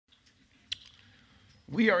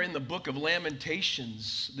We are in the book of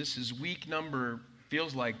Lamentations. This is week number,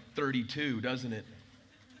 feels like 32, doesn't it?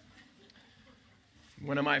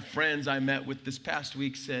 One of my friends I met with this past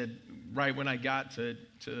week said, right when I got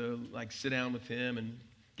to like sit down with him and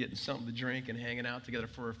getting something to drink and hanging out together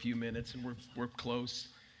for a few minutes, and we're close,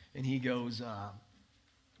 and he goes,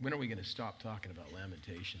 when are we going to stop talking about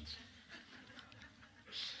Lamentations?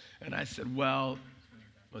 And I said, well,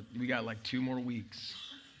 we got like 2 more weeks.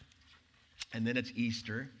 And then it's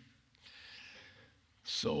Easter.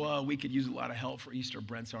 So we could use a lot of help for Easter.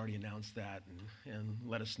 Brent's already announced that, and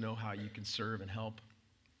let us know how you can serve and help.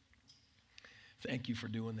 Thank you for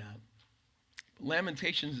doing that.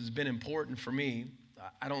 Lamentations has been important for me.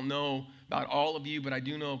 I don't know about all of you, but I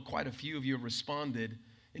do know quite a few of you have responded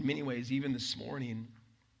in many ways. Even this morning,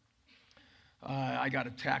 I got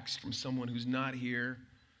a text from someone who's not here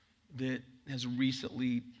that has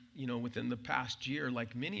recently, within the past year,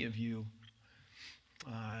 like many of you,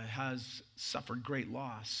 has suffered great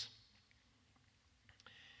loss.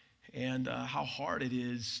 And how hard it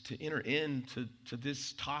is to enter into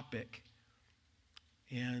this topic,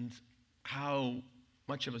 and how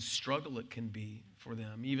much of a struggle it can be for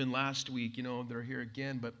them. Even last week, they're here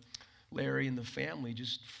again, but Larry and the family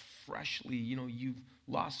just freshly, you've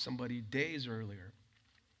lost somebody days earlier.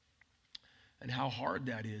 And how hard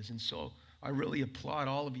that is. And so I really applaud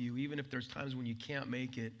all of you, even if there's times when you can't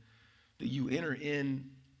make it, that you enter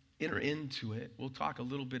into it. We'll talk a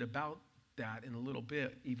little bit about that in a little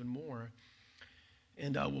bit, even more.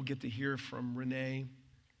 And we'll get to hear from Renee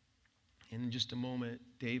in just a moment,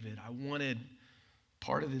 David. I wanted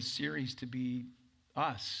part of this series to be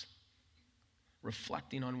us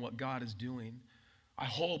reflecting on what God is doing. I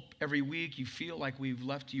hope every week you feel like we've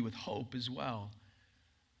left you with hope as well.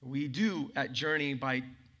 We do at Journey by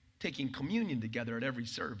taking communion together at every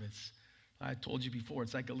service. I told you before,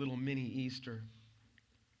 it's like a little mini Easter.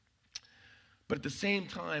 But at the same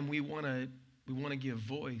time, we want to give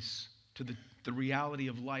voice to the reality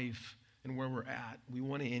of life and where we're at. We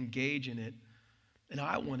want to engage in it. And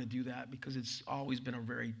I want to do that because it's always been a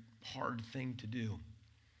very hard thing to do.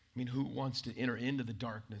 I mean, who wants to enter into the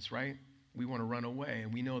darkness, right? We want to run away.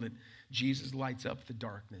 And we know that Jesus lights up the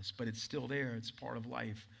darkness, but it's still there. It's part of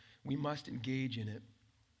life. We must engage in it.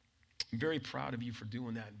 I'm very proud of you for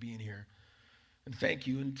doing that and being here. And thank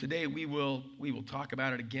you. And today we will talk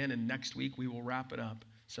about it again, and next week we will wrap it up.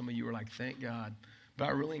 Some of you are like, thank God. But I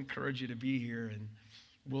really encourage you to be here, and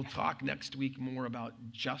we'll talk next week more about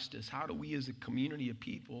justice. How do we as a community of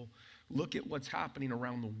people look at what's happening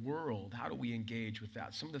around the world? How do we engage with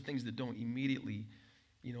that? Some of the things that don't immediately,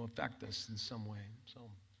 affect us in some way. So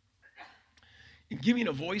in giving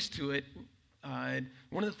a voice to it,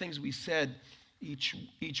 one of the things we said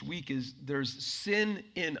each week is there's sin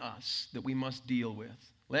in us that we must deal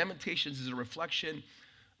with. Lamentations is a reflection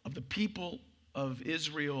of the people of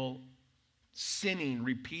Israel sinning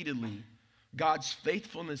repeatedly. God's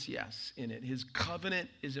faithfulness, yes, in it. His covenant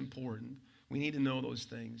is important. We need to know those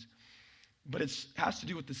things. But it has to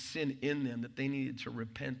do with the sin in them that they needed to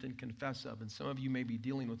repent and confess of. And some of you may be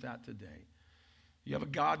dealing with that today. You have a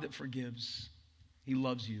God that forgives. He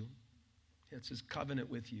loves you. It's his covenant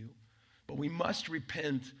with you. But we must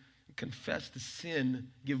repent, confess the sin,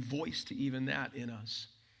 give voice to even that in us.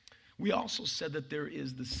 We also said that there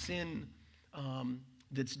is the sin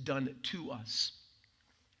that's done to us.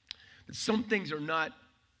 That some things are not,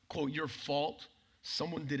 quote, your fault.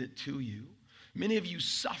 Someone did it to you. Many of you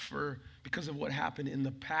suffer because of what happened in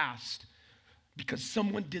the past, because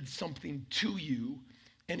someone did something to you,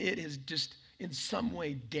 and it has just in some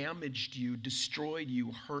way damaged you, destroyed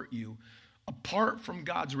you, hurt you. Apart from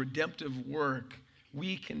God's redemptive work,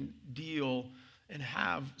 we can deal and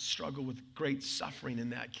have struggle with great suffering in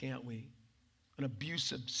that, can't we? An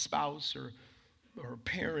abusive spouse or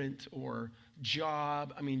parent or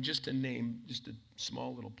job. I mean, just to name just a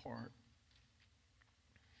small little part.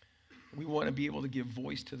 We want to be able to give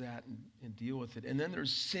voice to that and deal with it. And then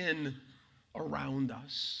there's sin around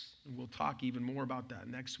us. And we'll talk even more about that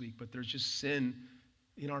next week. But there's just sin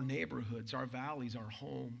in our neighborhoods, our valleys, our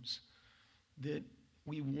homes, that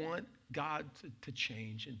we want God to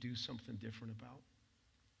change and do something different about.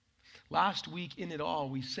 Last week in it all,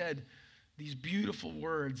 we said these beautiful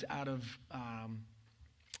words out of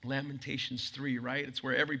Lamentations 3, right? It's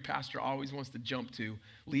where every pastor always wants to jump to.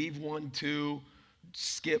 Leave 1, 2,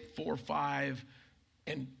 skip 4, 5,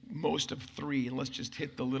 and most of 3, and let's just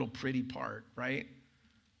hit the little pretty part, right?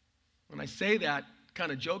 When I say that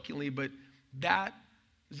kind of jokingly, but that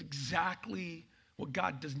is exactly what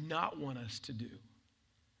God does not want us to do.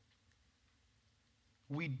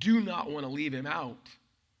 We do not want to leave him out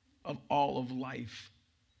of all of life.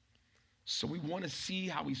 So we want to see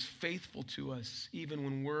how he's faithful to us even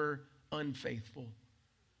when we're unfaithful,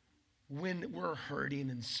 when we're hurting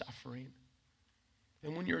and suffering,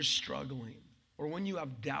 and when you're struggling, or when you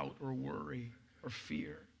have doubt or worry or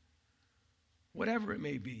fear, whatever it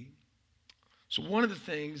may be. So one of the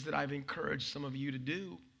things that I've encouraged some of you to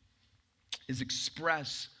do is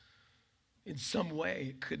express in some way.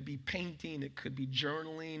 It could be painting, it could be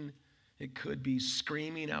journaling, it could be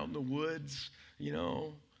screaming out in the woods,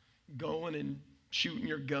 going and shooting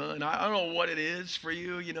your gun. I don't know what it is for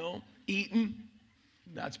you, eating.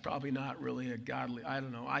 That's probably not really a godly, I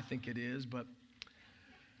don't know, I think it is, but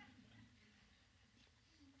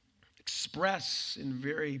express in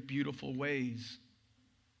very beautiful ways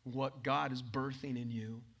what God is birthing in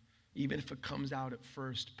you, even if it comes out at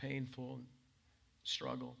first painful and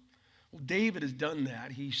struggle. Well, David has done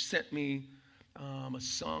that. He sent me a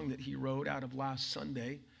song that he wrote out of last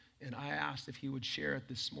Sunday, and I asked if he would share it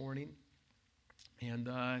this morning. And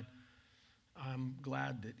I'm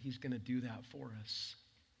glad that he's going to do that for us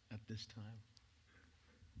at this time.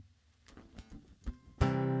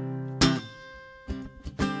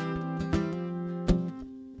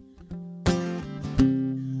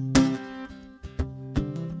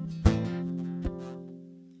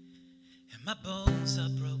 My bones are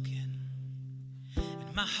broken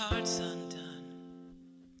and my heart's undone.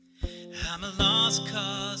 I'm a lost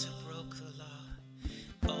cause who broke the law,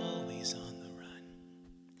 always on the run.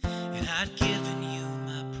 And I'd given you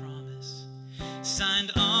my promise,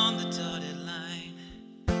 signed on the dotted line.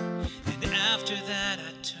 And after that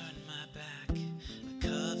I turned my back, a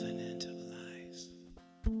covenant of lies.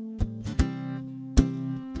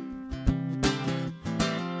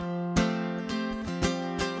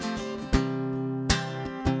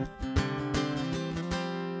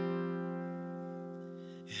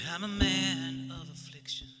 I'm a man of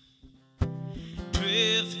affliction,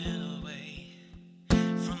 driven away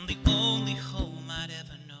from the only home I'd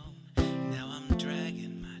ever known. Now I'm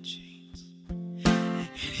dragging my chains. And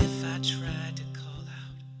if I tried to call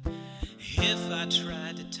out, if I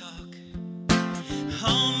tried to talk,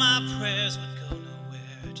 all my prayers would go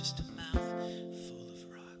nowhere, just a mouth full of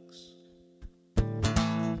rocks.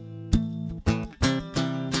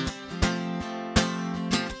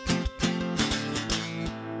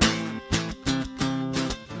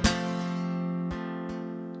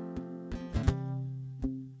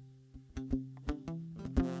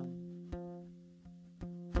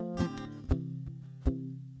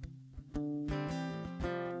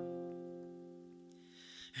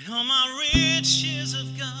 And all my riches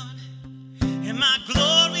have gone, and my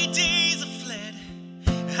glory days have fled.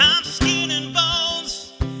 I'm skin and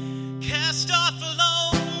bones, cast off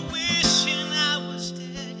alone, wishing I was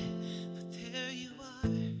dead. But there you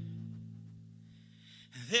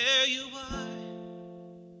are,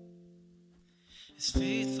 as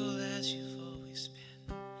faithful as you've always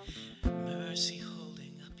been, mercy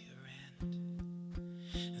holding up your hand.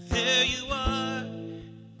 There you are.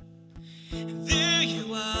 And there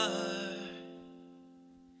you are,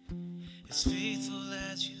 as faithful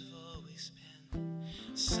as you've always been,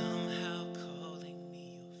 somehow calling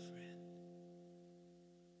me your friend.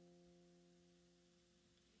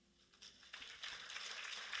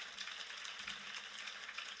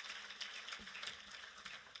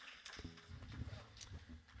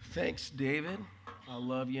 Thanks, David. I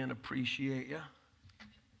love you and appreciate you.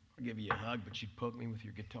 I'll give you a hug, but you'd poke me with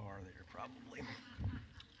your guitar there, probably.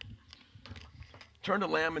 Turn to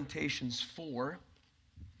Lamentations 4.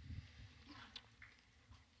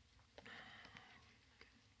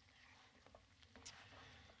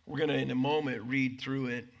 We're going to, in a moment, read through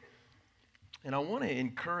it. And I want to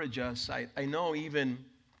encourage us. I know even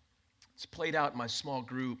it's played out in my small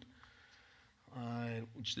group,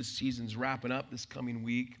 which this season's wrapping up this coming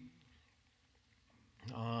week.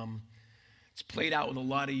 It's played out with a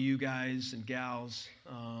lot of you guys and gals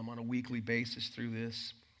on a weekly basis through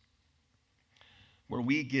this, where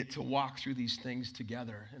we get to walk through these things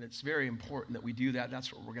together. And it's very important that we do that.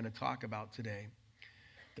 That's what we're going to talk about today.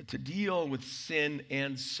 That to deal with sin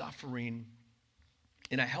and suffering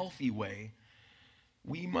in a healthy way,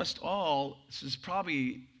 we must all, this is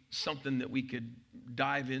probably something that we could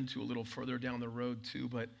dive into a little further down the road too,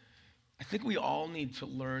 but I think we all need to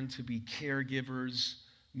learn to be caregivers,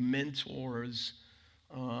 mentors,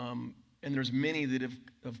 and there's many that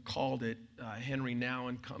have called it, Henry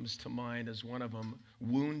Nouwen comes to mind as one of them,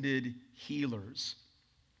 wounded healers.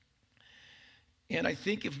 And I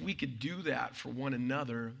think if we could do that for one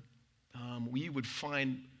another, we would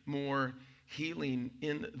find more healing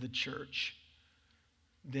in the church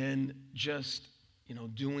than just,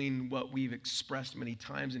 doing what we've expressed many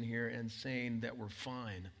times in here and saying that we're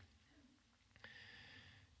fine.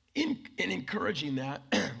 In encouraging that,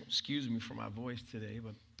 excuse me for my voice today,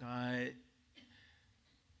 but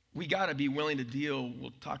we got to be willing to deal,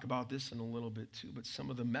 we'll talk about this in a little bit too, but some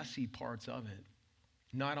of the messy parts of it,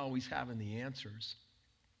 not always having the answers.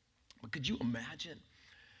 But could you imagine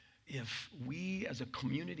if we as a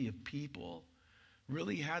community of people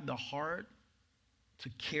really had the heart to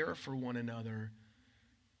care for one another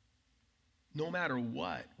no matter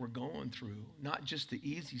what we're going through, not just the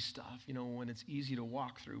easy stuff, when it's easy to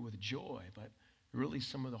walk through with joy, but really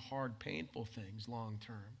some of the hard, painful things long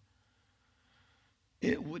term.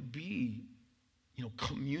 It would be,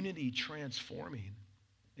 community transforming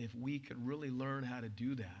if we could really learn how to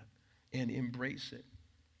do that and embrace it.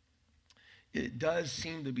 It does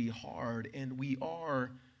seem to be hard, and we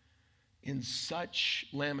are, in such,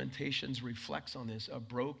 Lamentations reflects on this, a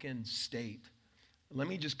broken state. Let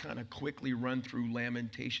me just kind of quickly run through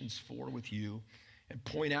Lamentations 4 with you and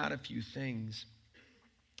point out a few things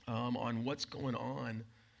on what's going on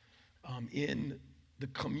in the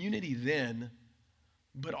community then,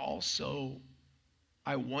 but also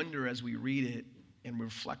I wonder as we read it and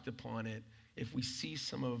reflect upon it if we see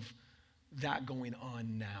some of that going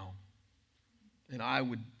on now. And I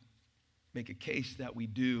would make a case that we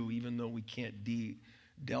do, even though we can't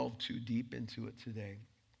delve too deep into it today.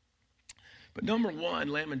 But number one,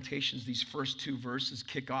 Lamentations, these first two verses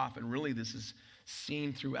kick off, and really this is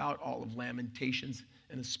seen throughout all of Lamentations,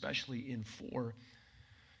 and especially in 4,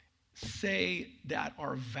 say that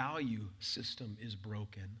our value system is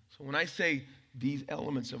broken. So when I say these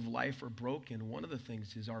elements of life are broken, one of the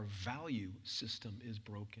things is our value system is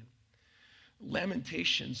broken.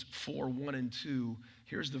 Lamentations 4, 1 and 2,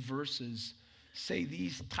 here's the verses, say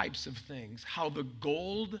these types of things. How the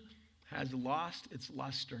gold has lost its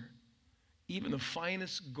luster. Even the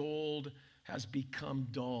finest gold has become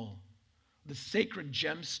dull. The sacred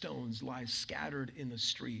gemstones lie scattered in the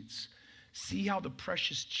streets. See how the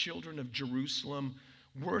precious children of Jerusalem,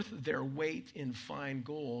 worth their weight in fine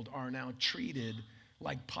gold, are now treated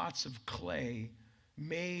like pots of clay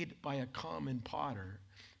made by a common potter.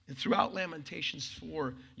 And throughout Lamentations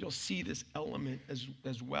 4, you'll see this element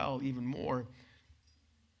as well, even more.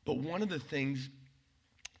 But one of the things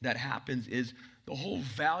that happens is the whole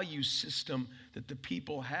value system that the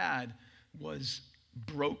people had was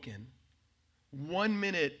broken. 1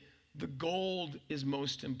 minute, the gold is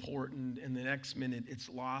most important, and the next minute, it's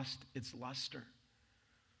lost its luster.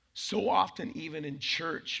 So often, even in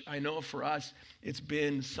church, I know for us, it's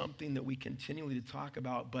been something that we continually talk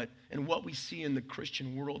about, and what we see in the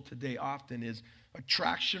Christian world today often is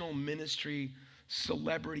attractional ministry,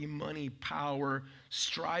 celebrity, money, power,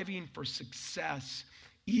 striving for success,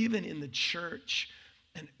 even in the church.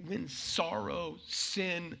 And when sorrow,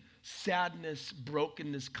 sin, sadness,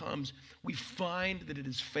 brokenness comes, we find that it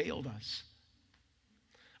has failed us.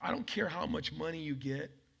 I don't care how much money you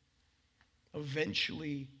get,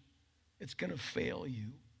 eventually it's going to fail you.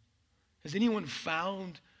 Has anyone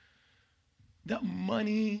found that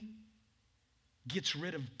money gets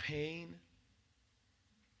rid of pain?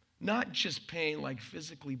 Not just pain like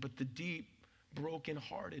physically, but the deep,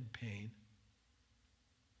 broken-hearted pain.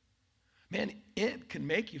 Man, it can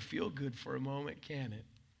make you feel good for a moment, can it?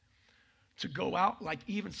 To go out, like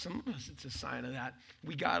even some of us, it's a sign of that.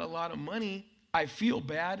 We got a lot of money. I feel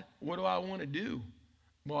bad. What do I want to do?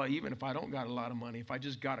 Well, even if I don't got a lot of money, if I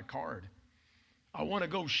just got a card, I want to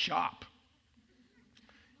go shop.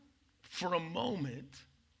 For a moment,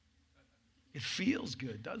 it feels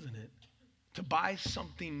good, doesn't it? To buy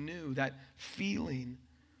something new, that feeling.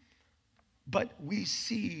 But we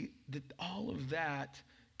see that all of that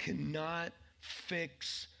cannot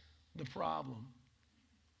fix the problem.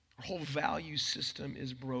 Our whole value system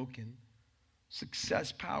is broken.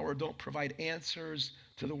 Success, power don't provide answers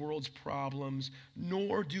to the world's problems,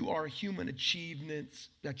 nor do our human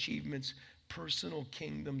achievements, personal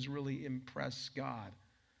kingdoms really impress God.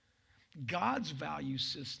 God's value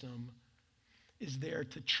system is there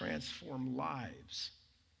to transform lives.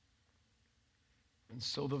 And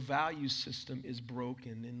so the value system is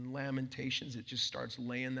broken. In Lamentations, it just starts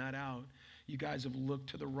laying that out. You guys have looked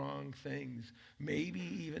to the wrong things. Maybe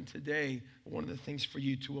even today, one of the things for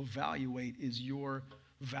you to evaluate is your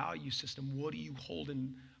value system. What do you hold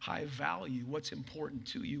in high value? What's important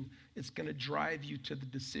to you? It's going to drive you to the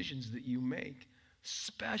decisions that you make,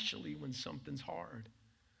 especially when something's hard,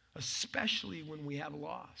 especially when we have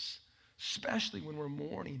loss, especially when we're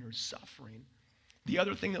mourning or suffering. The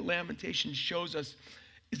other thing that Lamentations shows us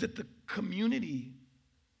is that the community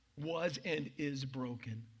was and is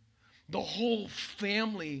broken. The whole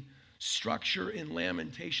family structure in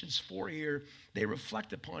Lamentations 4 here, they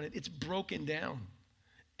reflect upon it. It's broken down.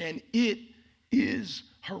 And it is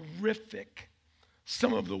horrific,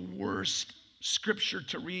 some of the worst scripture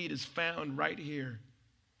to read is found right here.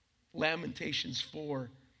 Lamentations 4,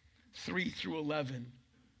 3 through 11.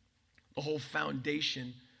 The whole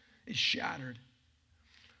foundation is shattered.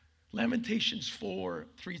 Lamentations 4,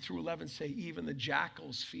 3 through 11 say, even the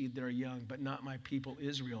jackals feed their young, but not my people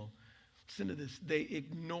Israel. Listen to this. They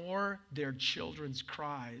ignore their children's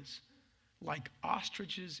cries like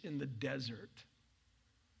ostriches in the desert,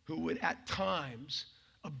 who would at times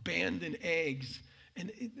abandon eggs.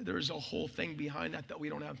 And there's a whole thing behind that we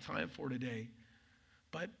don't have time for today.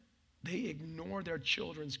 But they ignore their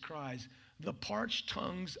children's cries. The parched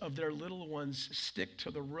tongues of their little ones stick to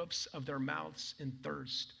the roofs of their mouths in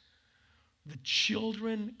thirst. The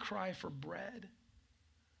children cry for bread,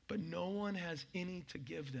 but no one has any to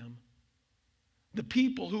give them. The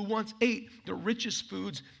people who once ate the richest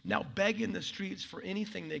foods now beg in the streets for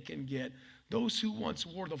anything they can get. Those who once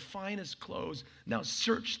wore the finest clothes now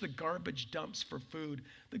search the garbage dumps for food.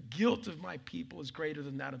 The guilt of my people is greater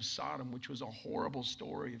than that of Sodom, which was a horrible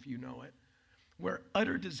story if you know it, where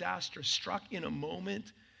utter disaster struck in a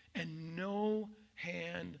moment and no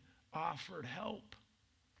hand offered help.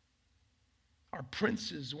 Our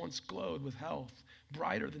princes once glowed with health,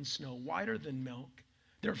 brighter than snow, whiter than milk.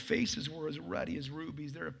 Their faces were as ruddy as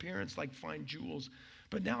rubies, their appearance like fine jewels.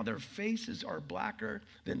 But now their faces are blacker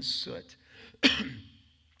than soot.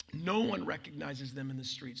 No one recognizes them in the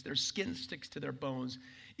streets. Their skin sticks to their bones.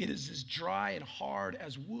 It is as dry and hard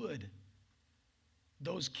as wood.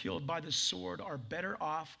 Those killed by the sword are better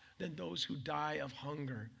off than those who die of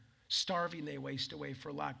hunger. Starving they waste away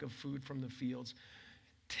for lack of food from the fields.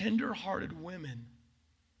 Tender-hearted women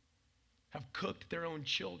have cooked their own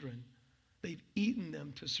children. They've eaten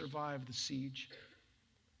them to survive the siege.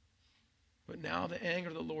 But now the anger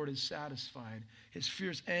of the Lord is satisfied. His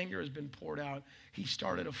fierce anger has been poured out. He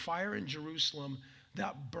started a fire in Jerusalem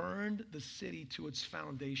that burned the city to its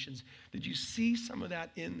foundations. Did you see some of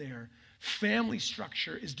that in there? Family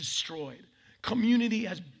structure is destroyed. Community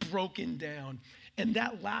has broken down. And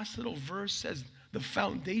that last little verse says the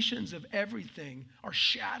foundations of everything are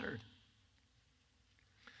shattered.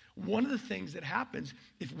 One of the things that happens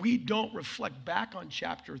if we don't reflect back on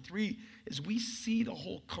chapter 3 is we see the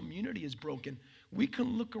whole community is broken. We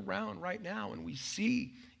can look around right now and we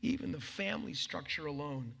see even the family structure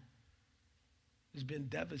alone has been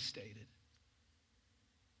devastated.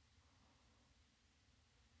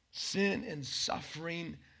 Sin and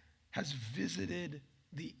suffering has visited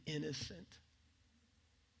the innocent.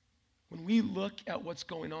 When we look at what's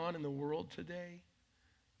going on in the world today,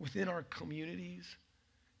 within our communities,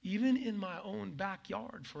 even in my own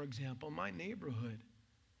backyard, for example, my neighborhood,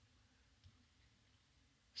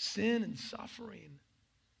 sin and suffering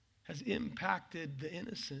has impacted the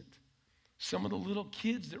innocent. Some of the little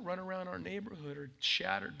kids that run around our neighborhood are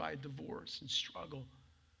shattered by divorce and struggle,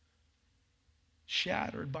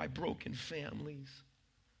 shattered by broken families.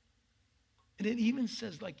 And it even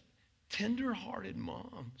says, like, tender-hearted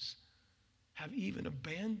moms have even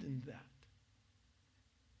abandoned that.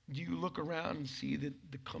 You look around and see that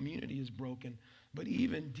the community is broken. But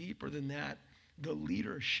even deeper than that, the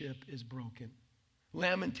leadership is broken.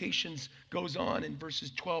 Lamentations goes on in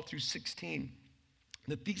verses 12 through 16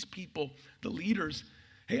 that these people, the leaders,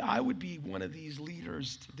 hey, I would be one of these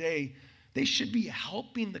leaders today. They should be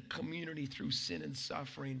helping the community through sin and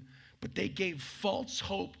suffering, but they gave false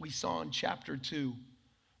hope, we saw in chapter 2.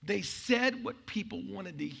 They said what people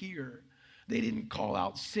wanted to hear. They didn't call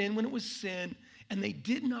out sin when it was sin, and they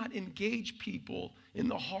did not engage people in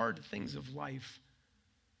the hard things of life.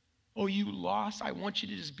 Oh, you lost? I want you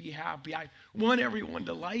to just be happy. I want everyone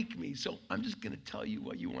to like me, so I'm just going to tell you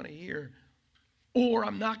what you want to hear. Or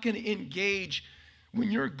I'm not going to engage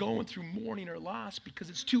when you're going through mourning or loss because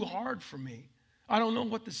it's too hard for me. I don't know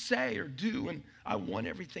what to say or do, and I want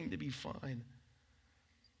everything to be fine.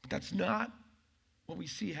 But that's not what we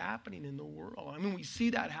see happening in the world. I mean, we see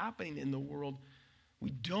that happening in the world. We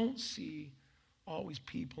don't see always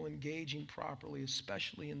people engaging properly,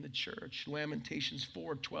 especially in the church. Lamentations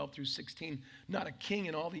 4, 12 through 16. Not a king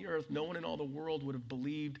in all the earth, no one in all the world would have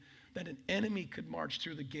believed that an enemy could march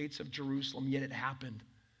through the gates of Jerusalem, yet it happened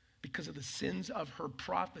because of the sins of her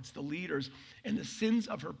prophets, the leaders, and the sins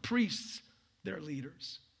of her priests, their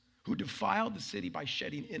leaders, who defiled the city by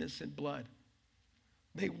shedding innocent blood.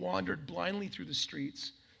 They wandered blindly through the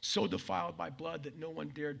streets, so defiled by blood that no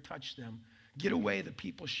one dared touch them. Get away, the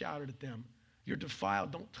people shouted at them. You're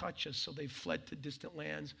defiled, don't touch us. So they fled to distant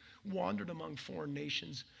lands, wandered among foreign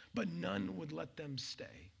nations, but none would let them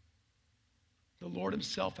stay. The Lord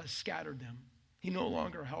himself has scattered them. He no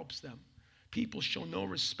longer helps them. People show no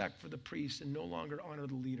respect for the priests and no longer honor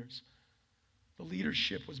the leaders. The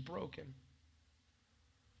leadership was broken.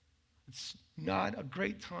 It's not a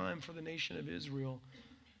great time for the nation of Israel.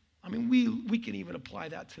 I mean, we can even apply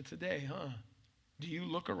that to today, huh? Do you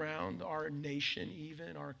look around our nation,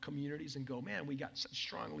 even our communities, and go, man, we got such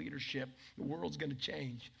strong leadership. The world's going to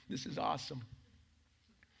change. This is awesome.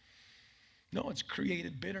 No, it's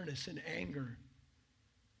created bitterness and anger.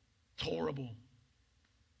 It's horrible.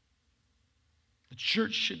 The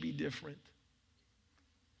church should be different.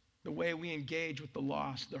 The way we engage with the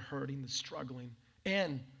lost, the hurting, the struggling,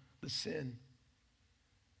 and the sin.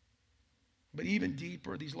 But even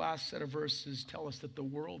deeper, these last set of verses tell us that the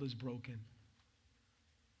world is broken.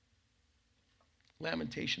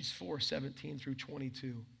 Lamentations 4:17 through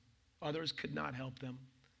 22. Others could not help them,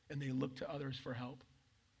 and they looked to others for help.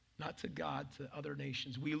 Not to God, to other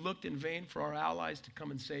nations. We looked in vain for our allies to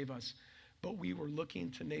come and save us, but we were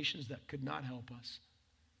looking to nations that could not help us.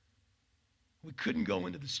 We couldn't go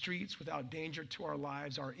into the streets without danger to our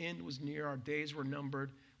lives. Our end was near. Our days were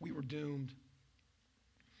numbered. We were doomed.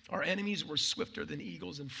 Our enemies were swifter than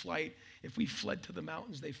eagles in flight. If we fled to the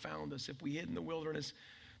mountains, they found us. If we hid in the wilderness,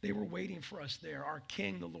 they were waiting for us there. Our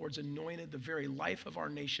king, the Lord's anointed, the very life of our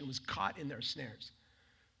nation, was caught in their snares.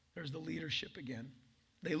 There's the leadership again.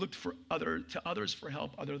 They looked to others for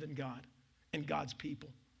help other than God and God's people.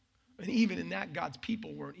 And even in that, God's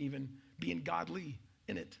people weren't even being godly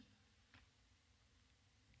in it.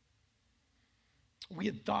 We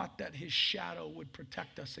had thought that his shadow would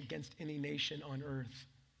protect us against any nation on earth.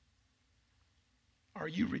 Are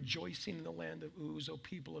you rejoicing in the land of Uz, O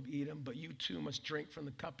people of Edom? But you too must drink from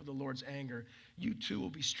the cup of the Lord's anger. You too will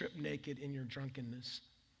be stripped naked in your drunkenness.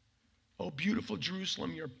 Oh, beautiful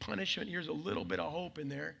Jerusalem, your punishment, here's a little bit of hope in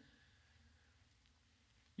there.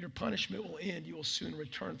 Your punishment will end. You will soon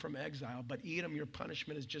return from exile. But Edom, your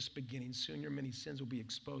punishment is just beginning. Soon your many sins will be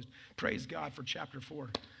exposed. Praise God for chapter 4.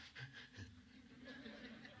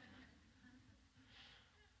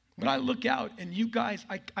 But I look out, and you guys,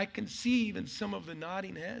 I can see even some of the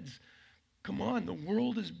nodding heads. Come on, the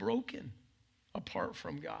world is broken apart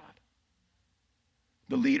from God.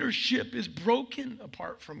 The leadership is broken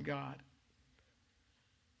apart from God.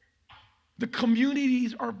 The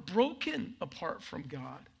communities are broken apart from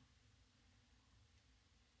God.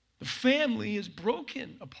 The family is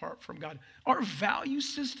broken apart from God. Our value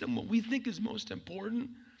system, what we think is most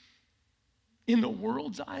important, in the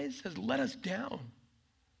world's eyes, has let us down.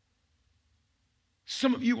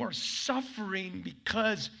 Some of you are suffering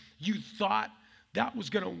because you thought that was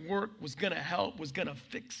going to work, was going to help, was going to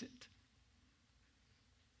fix it.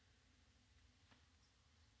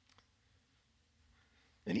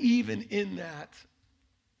 And even in that,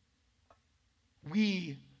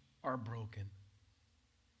 we are broken.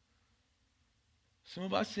 Some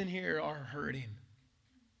of us in here are hurting,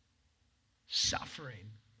 suffering,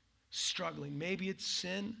 struggling. Maybe it's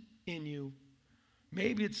sin in you.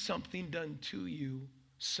 Maybe it's something done to you,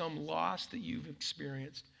 some loss that you've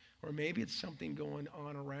experienced, or maybe it's something going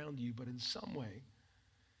on around you, but in some way,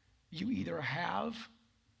 you either have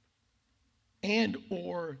and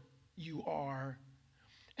or you are.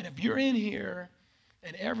 And if you're in here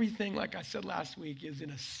and everything, like I said last week, is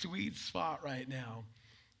in a sweet spot right now,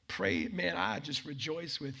 pray, man, I just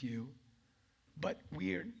rejoice with you. But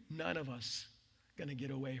we're none of us going to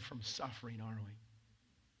get away from suffering, are we?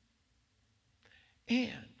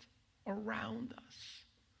 And around us,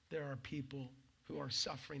 there are people who are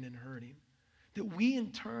suffering and hurting that we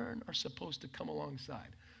in turn are supposed to come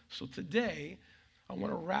alongside. So today, I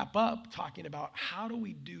want to wrap up talking about how do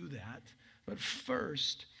we do that. But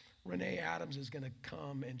first, Renee Adams is going to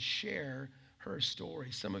come and share her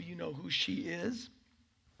story. Some of you know who she is.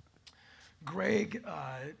 Greg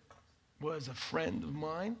was a friend of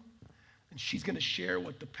mine, and she's going to share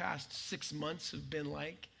what the past 6 months have been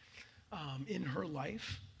like in her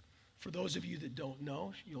life. For those of you that don't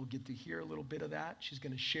know, you'll get to hear a little bit of that. She's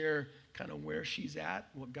going to share kind of where she's at,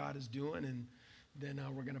 what God is doing, and then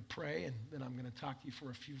we're going to pray, and then I'm going to talk to you for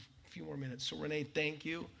a few more minutes. So Renee, thank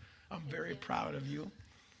you. I'm very proud of you.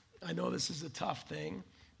 I know this is a tough thing.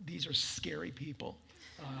 These are scary people.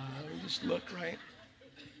 Just look, right?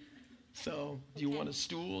 So do you want a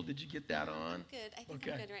stool? Did you get that on? Good. I think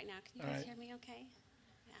I'm good right now. Can you guys hear me okay?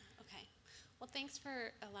 Yeah, okay. Well, thanks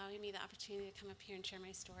for allowing me the opportunity to come up here and share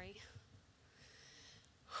my story.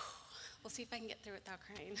 We'll see if I can get through it without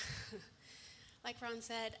crying. Like Ron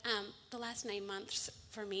said, the last 9 months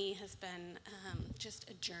for me has been just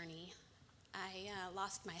a journey. I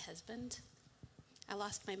lost my husband. I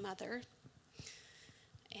lost my mother.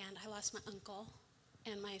 And I lost my uncle.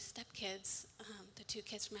 And my stepkids, the 2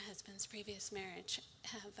 kids from my husband's previous marriage,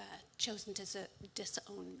 have chosen to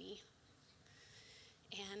disown me.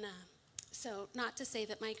 And So not to say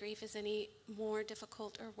that my grief is any more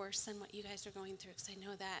difficult or worse than what you guys are going through, because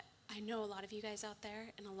I know a lot of you guys out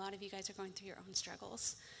there, and a lot of you guys are going through your own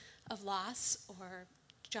struggles of loss or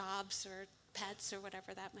jobs or pets or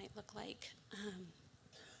whatever that might look like.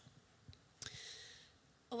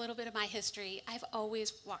 A little bit of my history. I've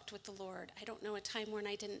always walked with the Lord. I don't know a time when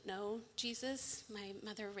I didn't know Jesus. My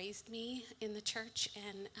mother raised me in the church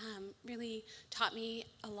and really taught me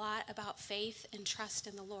a lot about faith and trust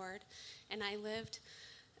in the Lord. And I lived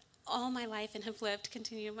all my life and have lived,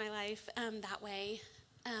 continue my life that way.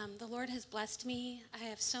 The Lord has blessed me. I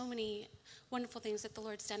have so many wonderful things that the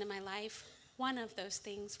Lord's done in my life. One of those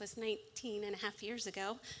things was 19 and a half years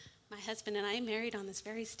ago. My husband and I married on this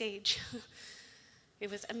very stage. It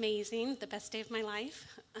was amazing, the best day of my life.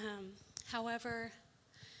 However,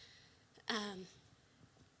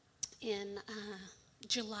 in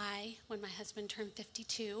July, when my husband turned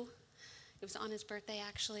 52, it was on his birthday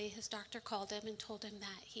actually, his doctor called him and told him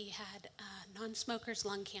that he had non-smoker's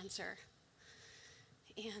lung cancer.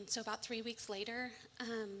 And so about 3 weeks later,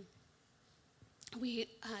 we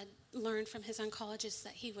learned from his oncologist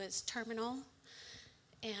that he was terminal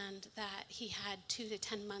and that he had 2 to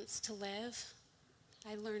 10 months to live.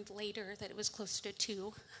 I learned later that it was closer to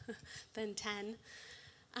 2 than 10.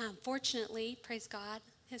 Fortunately, praise God,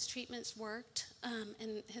 his treatments worked,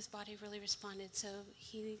 and his body really responded, so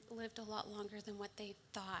he lived a lot longer than what they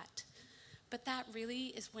thought. But that really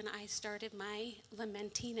is when I started my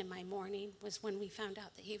lamenting and my mourning, was when we found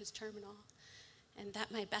out that he was terminal, and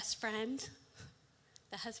that my best friend,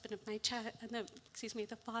 the husband of my child,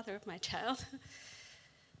 the father of my child,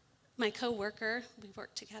 my co-worker, we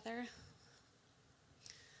worked together.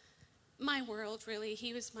 My world, really,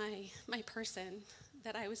 he was my person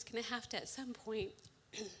that I was going to have to, at some point,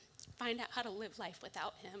 find out how to live life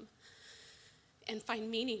without him and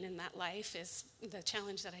find meaning in that life is the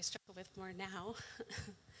challenge that I struggle with more now.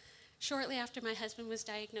 Shortly after my husband was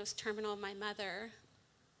diagnosed terminal, my mother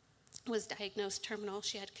was diagnosed terminal.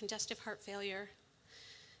 She had congestive heart failure.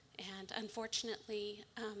 And unfortunately,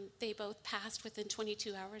 they both passed within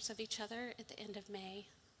 22 hours of each other at the end of May.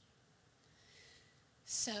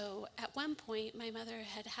 So at one point, my mother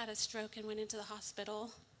had had a stroke and went into the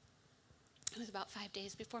hospital. It was about 5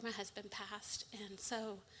 days before my husband passed. And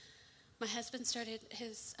so my husband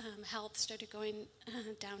his health started going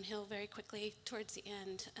downhill very quickly towards the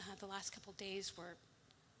end. The last couple days were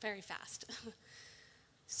very fast.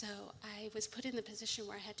 So I was put in the position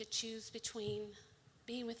where I had to choose between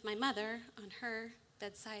being with my mother on her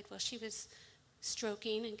bedside while she was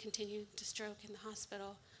stroking and continued to stroke in the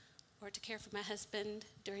hospital, or to care for my husband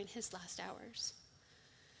during his last hours.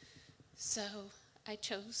 So I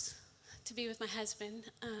chose to be with my husband.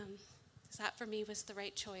 That for me was the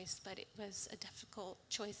right choice, but it was a difficult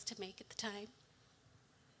choice to make at the time.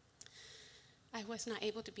 I was not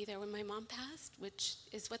able to be there when my mom passed, which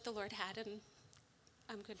is what the Lord had, and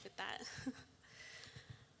I'm good with that.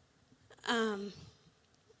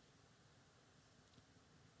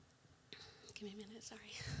 Give me a minute,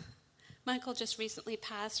 sorry. Michael just recently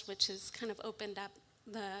passed, which has kind of opened up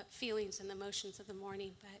the feelings and the emotions of the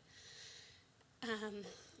mourning. But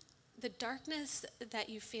the darkness that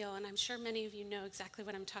you feel, and I'm sure many of you know exactly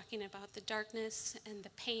what I'm talking about, the darkness and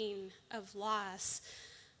the pain of loss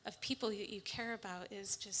of people that you care about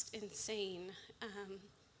is just insane.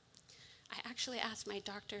 I actually asked my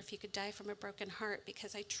doctor if he could die from a broken heart,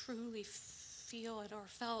 because I truly feel it, or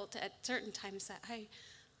felt at certain times, that I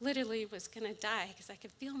literally was going to die, because I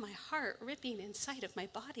could feel my heart ripping inside of my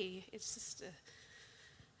body. It's just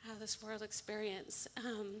how this world experience.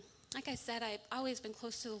 Like I said, I've always been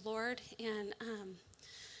close to the Lord, and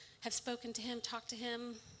have spoken to him, talked to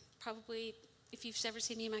him. Probably, if you've ever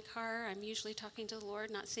seen me in my car, I'm usually talking to the Lord,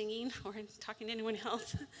 not singing or talking to anyone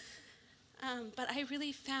else. But I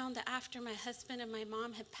really found that after my husband and my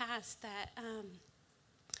mom had passed that,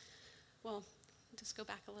 just go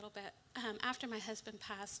back a little bit. After my husband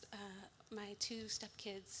passed, my 2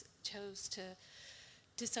 stepkids chose to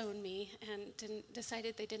disown me and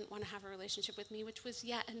decided they didn't want to have a relationship with me, which was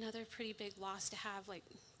yet another pretty big loss to have, like,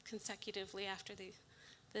 consecutively after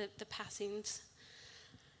the passings.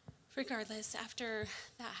 Regardless, after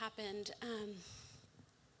that happened,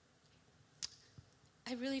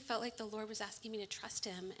 I really felt like the Lord was asking me to trust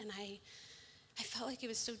him, and I felt like it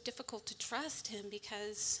was so difficult to trust him,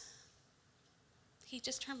 because he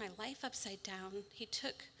just turned my life upside down. He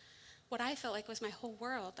took what I felt like was my whole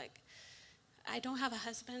world. Like, I don't have a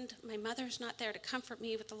husband. My mother's not there to comfort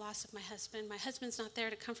me with the loss of my husband. My husband's not there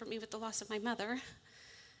to comfort me with the loss of my mother.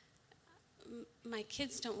 My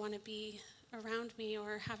kids don't want to be around me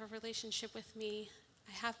or have a relationship with me.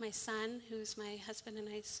 I have my son, who's my husband and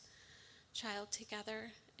I's child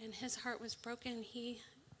together, and his heart was broken. He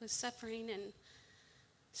was suffering and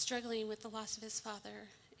struggling with the loss of his father.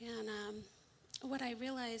 And what I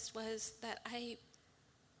realized was that I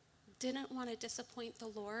didn't want to disappoint the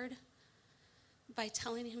Lord by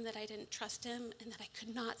telling him that I didn't trust him and that I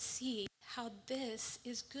could not see how this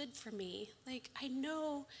is good for me. Like, I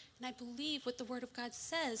know and I believe what the Word of God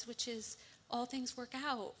says, which is all things work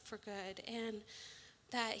out for good, and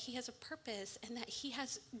that he has a purpose and that he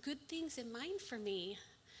has good things in mind for me.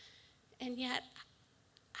 And yet,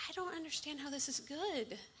 I don't understand how this is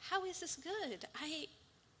good. How is this good?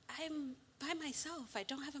 I'm by myself. I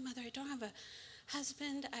don't have a mother. I don't have a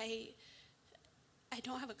husband. I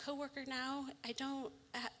don't have a coworker now. I don't,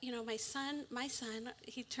 my son,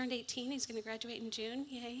 he turned 18. He's going to graduate in June.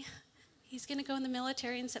 Yay. He's going to go in the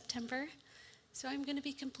military in September. So I'm going to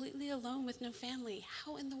be completely alone with no family.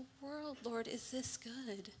 How in the world, Lord, is this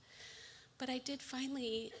good? But I did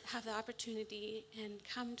finally have the opportunity and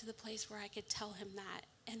come to the place where I could tell him that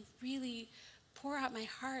and really pour out my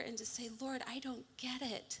heart and just say, Lord, I don't get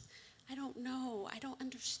it. I don't know. I don't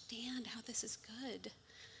understand how this is good.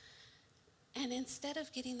 And instead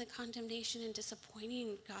of getting the condemnation and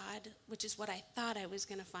disappointing God, which is what I thought I was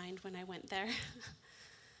going to find when I went there,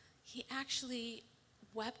 he actually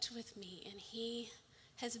wept with me, and he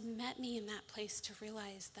has met me in that place to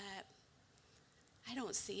realize that I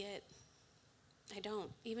don't see it. I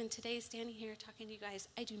don't. Even today, standing here talking to you guys,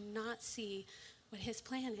 I do not see what his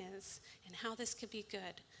plan is and how this could be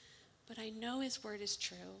good. But I know his word is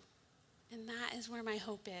true. And that is where my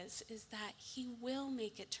hope is that he will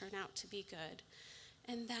make it turn out to be good.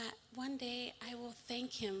 And that one day I will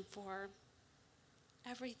thank him for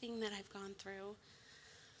everything that I've gone through.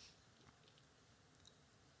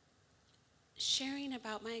 Sharing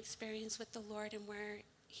about my experience with the Lord and where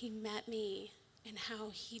he met me and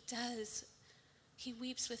how he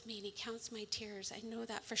weeps with me and he counts my tears. I know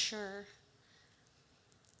that for sure.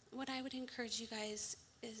 What I would encourage you guys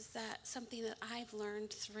is that something that I've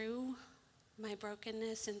learned through my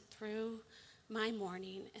brokenness and through my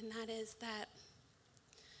mourning, and that is that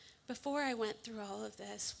before I went through all of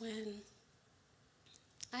this, when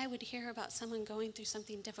I would hear about someone going through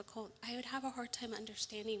something difficult, I would have a hard time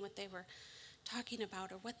understanding what they were talking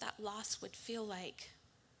about or what that loss would feel like.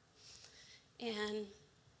 And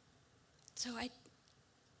so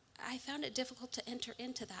I found it difficult to enter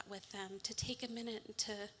into that with them, to take a minute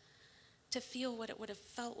to feel what it would have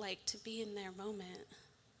felt like to be in their moment.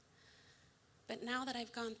 But now that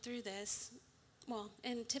I've gone through this,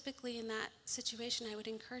 and typically in that situation, I would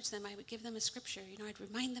encourage them. I would give them a scripture. I'd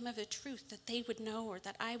remind them of the truth that they would know or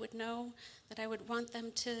that I would know, that I would want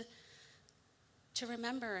them to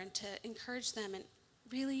remember and to encourage them. And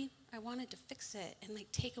really, I wanted to fix it and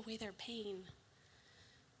take away their pain.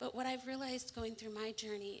 But what I've realized going through my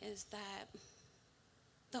journey is that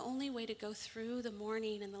the only way to go through the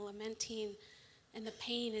mourning and the lamenting and the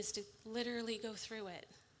pain is to literally go through it.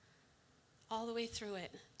 All the way through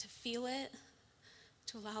it, to feel it,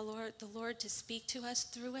 to allow the Lord to speak to us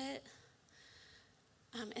through it.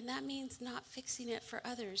 And that means not fixing it for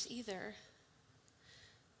others either.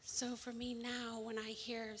 So for me now, when I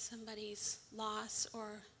hear somebody's loss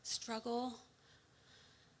or struggle,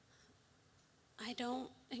 I don't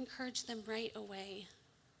encourage them right away.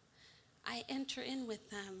 I enter in with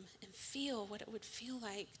them and feel what it would feel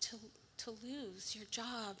like to lose your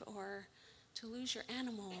job or to lose your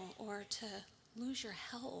animal or to lose your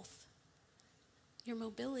health, your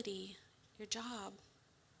mobility, your job.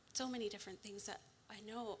 So many different things that I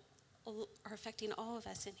know are affecting all of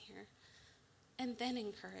us in here. And then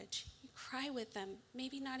encourage. You cry with them.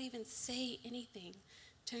 Maybe not even say anything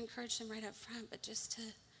to encourage them right up front, but just to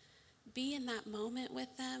be in that moment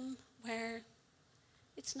with them where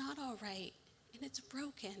it's not all right and it's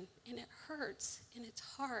broken and it hurts and it's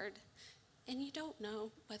hard. And you don't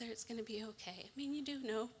know whether it's going to be okay. I mean, you do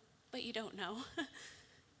know, but you don't know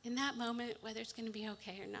in that moment whether it's going to be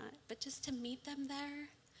okay or not. But just to meet them there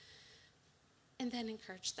and then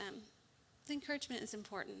encourage them. The encouragement is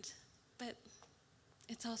important, but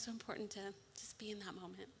it's also important to just be in that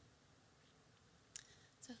moment.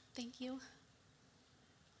 So thank you.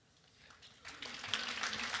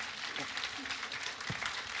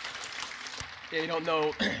 Yeah, you don't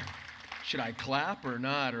know, should I clap or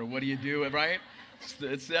not, or what do you do, right?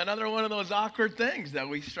 It's another one of those awkward things that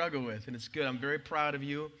we struggle with, and it's good. I'm very proud of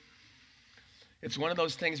you. It's one of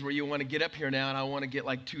those things where you want to get up here now, and I want to get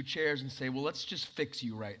 2 chairs and say, well, let's just fix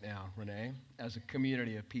you right now, Renee, as a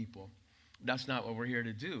community of people. That's not what we're here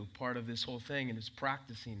to do. Part of this whole thing is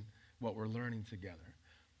practicing what we're learning together.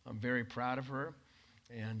 I'm very proud of her,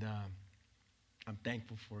 and I'm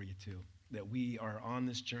thankful for you, too, that we are on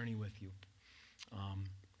this journey with you.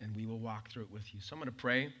 And we will walk through it with you. So I'm going to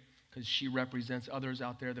pray because she represents others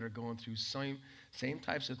out there that are going through same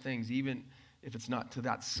types of things. Even if it's not to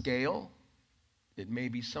that scale, it may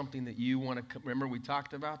be something that you want to, remember we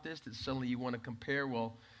talked about this, that suddenly you want to compare,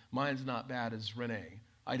 well, mine's not bad as Renee.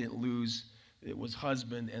 I didn't lose, it was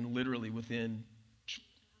husband, and literally within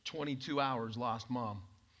 22 hours lost mom.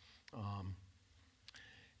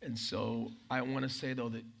 And so I want to say, though,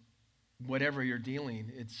 that whatever you're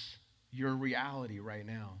dealing, it's your reality right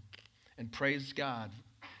now. And praise God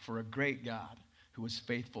for a great God who is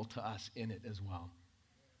faithful to us in it as well.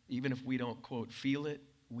 Even if we don't, quote, feel it,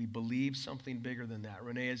 we believe something bigger than that.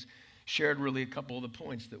 Renee has shared really a couple of the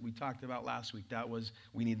points that we talked about last week. That was,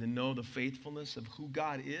 we need to know the faithfulness of who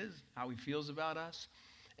God is, how he feels about us,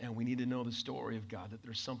 and we need to know the story of God, that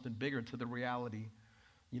there's something bigger to the reality.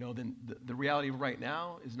 You know, than the reality of right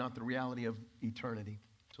now is not the reality of eternity.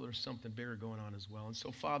 So there's something bigger going on as well. And so,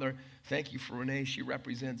 Father, thank you for Renee. She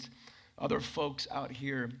represents other folks out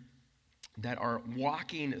here that are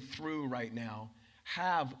walking through right now,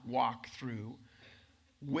 have walked through,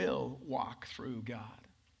 will walk through, God.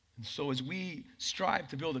 And so as we strive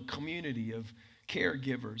to build a community of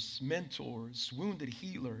caregivers, mentors, wounded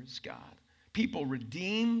healers, God, people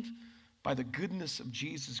redeemed by the goodness of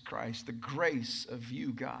Jesus Christ, the grace of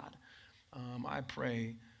you, God, I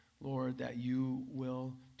pray, Lord, that you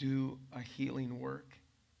will do a healing work,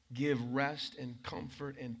 give rest and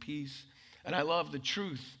comfort and peace. And I love the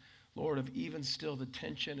truth, Lord, of even still the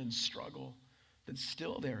tension and struggle that's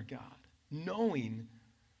still there, God, knowing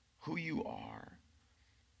who you are,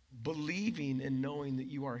 believing and knowing that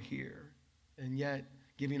you are here, and yet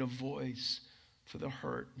giving a voice to the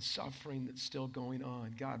hurt and suffering that's still going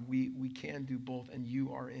on. God, we can do both, and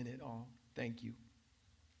you are in it all. Thank you.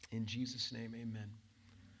 In Jesus' name, amen.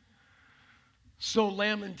 So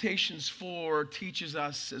Lamentations 4 teaches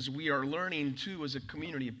us, as we are learning too as a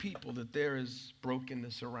community of people, that there is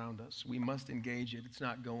brokenness around us. We must engage it. It's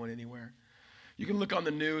not going anywhere. You can look on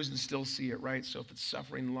the news and still see it, right? So if it's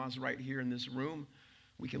suffering and loss right here in this room,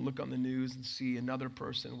 we can look on the news and see another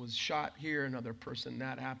person was shot here, another person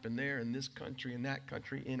that happened there, in this country, in that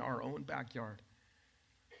country, in our own backyard.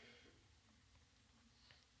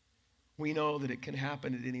 We know that it can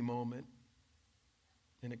happen at any moment,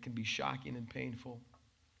 and it can be shocking and painful.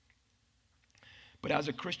 But as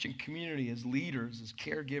a Christian community, as leaders, as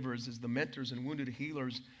caregivers, as the mentors and wounded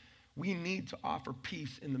healers, we need to offer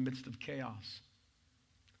peace in the midst of chaos.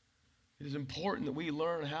 It is important that we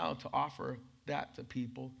learn how to offer that to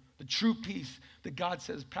people. The true peace that God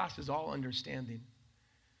says passes all understanding.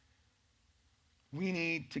 We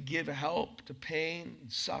need to give help to pain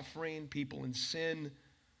and suffering, people in sin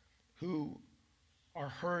who are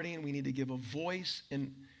hurting. We need to give a voice.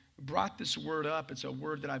 And brought this word up. It's a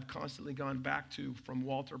word that I've constantly gone back to from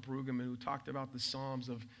Walter Brueggemann, who talked about the Psalms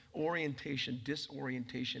of orientation,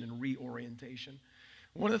 disorientation, and reorientation.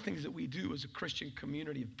 One of the things that we do as a Christian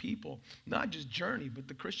community of people, not just Journey, but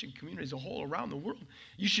the Christian community as a whole around the world.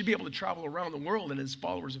 You should be able to travel around the world, and as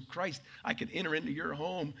followers of Christ, I could enter into your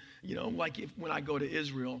home, like when I go to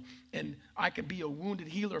Israel, and I could be a wounded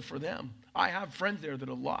healer for them. I have friends there that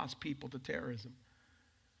have lost people to terrorism.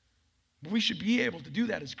 We should be able to do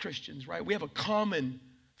that as Christians, right? We have a common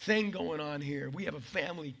thing going on here. We have a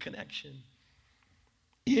family connection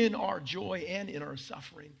in our joy and in our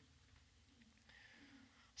suffering.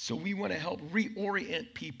 So we want to help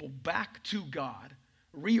reorient people back to God,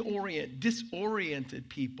 reorient disoriented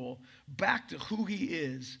people back to who he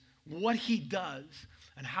is, what he does,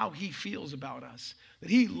 and how he feels about us, that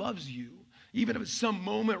he loves you. Even if at some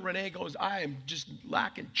moment Renee goes, I am just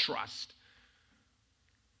lacking trust.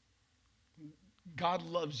 God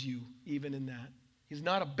loves you even in that. He's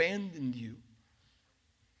not abandoned you.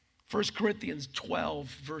 1 Corinthians 12,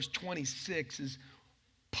 verse 26 is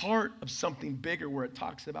part of something bigger where it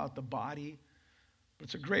talks about the body. But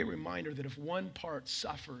it's a great reminder that if one part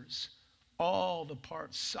suffers, all the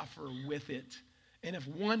parts suffer with it. And if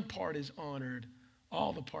one part is honored,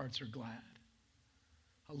 all the parts are glad.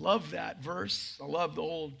 I love that verse. I love the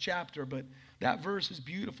whole chapter, but that verse is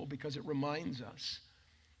beautiful because it reminds us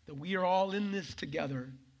that we are all in this together,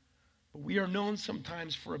 but we are known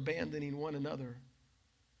sometimes for abandoning one another.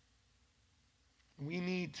 We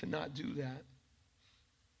need to not do that.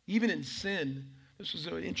 Even in sin, this was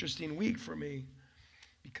an interesting week for me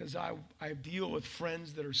because I deal with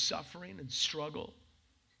friends that are suffering and struggle.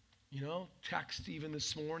 Text even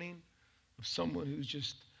this morning of someone who's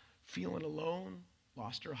just feeling alone,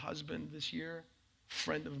 lost her husband this year,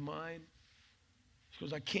 friend of mine. She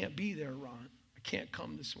goes, I can't be there, Ron. I can't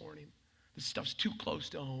come this morning. This stuff's too close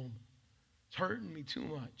to home. It's hurting me too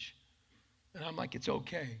much. And I'm like, it's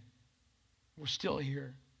okay. We're still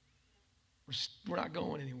here. We're not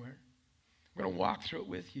going anywhere. We're going to walk through it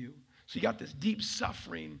with you. So you got this deep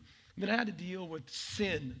suffering. And then I had to deal with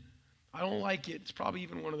sin. I don't like it. It's probably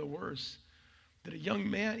even one of the worst. That a young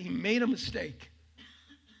man, he made a mistake.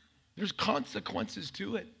 There's consequences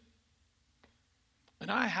to it.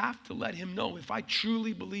 And I have to let him know, if I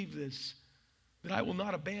truly believe this, that I will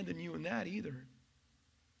not abandon you in that either.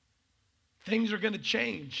 Things are going to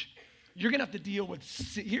change. You're going to have to deal with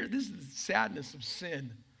sin. Here, this is the sadness of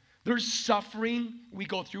sin. There's suffering. We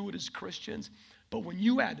go through it as Christians. But when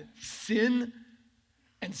you add sin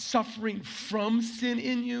and suffering from sin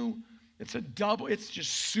in you, it's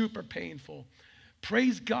just super painful.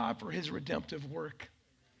 Praise God for his redemptive work.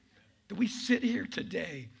 That we sit here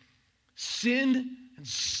today, sin and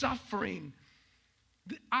suffering.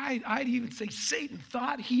 I'd even say Satan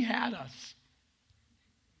thought he had us.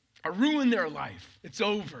 I ruined their life. It's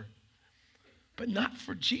over. But not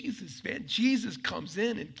for Jesus, man. Jesus comes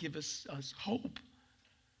in and gives us hope,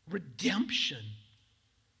 redemption.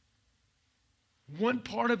 One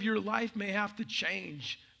part of your life may have to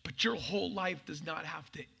change, but your whole life does not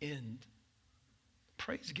have to end.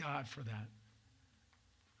 Praise God for that.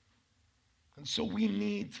 And so we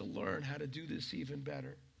need to learn how to do this even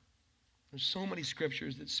better. There's so many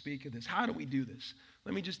scriptures that speak of this. How do we do this?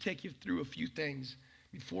 Let me just take you through a few things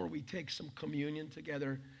before we take some communion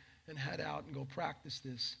together and head out and go practice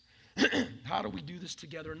this. How do we do this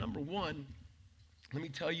together? Number one, let me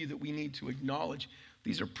tell you that we need to acknowledge.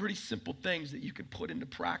 These are pretty simple things that you can put into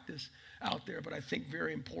practice out there, but I think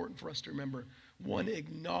very important for us to remember. One,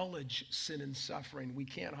 acknowledge sin and suffering. We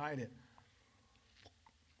can't hide it.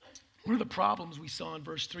 One of the problems we saw in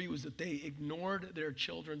verse 3 was that they ignored their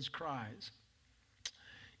children's cries.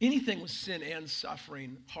 Anything with sin and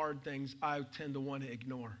suffering, hard things, I tend to want to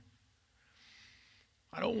ignore.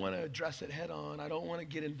 I don't want to address it head on. I don't want to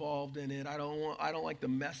get involved in it. I don't like the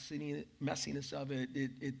messiness of it.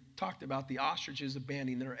 It talked about the ostriches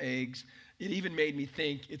abandoning their eggs. It even made me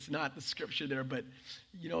think, it's not the scripture there, but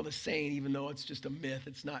you know the saying, even though it's just a myth,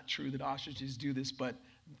 it's not true that ostriches do this, but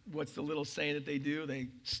what's the little saying that they do? They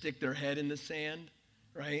stick their head in the sand,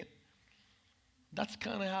 right? That's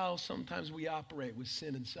kind of how sometimes we operate with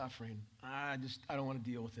sin and suffering. I don't want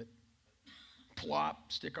to deal with it.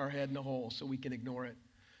 Plop, stick our head in a hole so we can ignore it.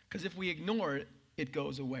 Because if we ignore it, it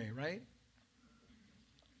goes away, right?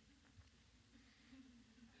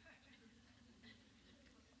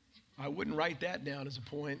 I wouldn't write that down as a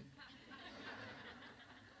point.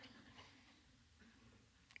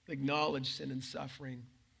 Acknowledge sin and suffering.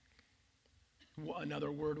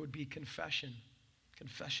 Another word would be confession.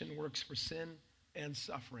 Confession works for sin and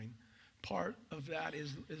suffering. Part of that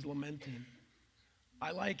is lamenting. I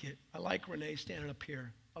like it. I like Renee standing up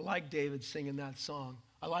here. I like David singing that song.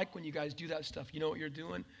 I like when you guys do that stuff. You know what you're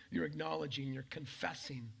doing? You're acknowledging, you're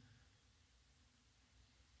confessing.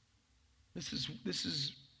 This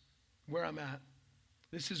is where I'm at.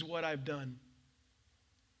 This is what I've done.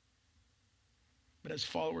 But as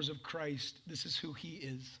followers of Christ, this is who he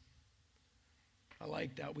is. I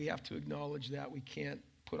like that. We have to acknowledge that. We can't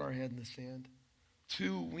put our head in the sand.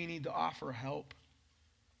 2, we need to offer help.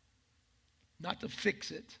 Not to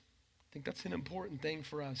fix it. I think that's an important thing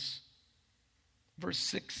for us. Verse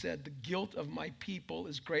 6 said, the guilt of my people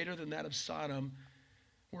is greater than that of Sodom,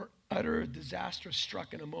 where utter disaster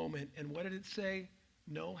struck in a moment. And what did it say?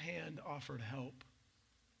 No hand offered help.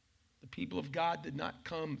 The people of God did not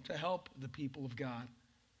come to help the people of God.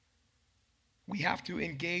 We have to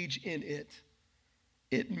engage in it.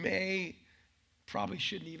 It may, probably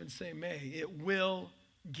shouldn't even say may, it will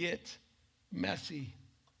get messy.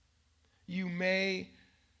 You may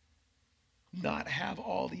not have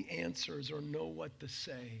all the answers or know what to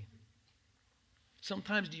say.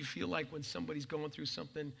 Sometimes do you feel like when somebody's going through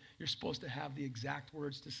something, you're supposed to have the exact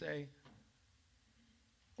words to say?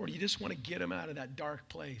 Or do you just want to get them out of that dark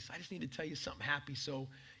place? I just need to tell you something happy. So,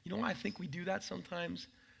 you know why I think we do that sometimes?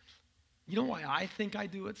 You know why I think I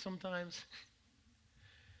do it sometimes?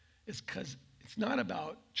 It's because it's not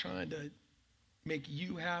about trying to make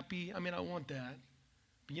you happy. I mean, I want that.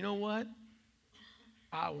 But you know what?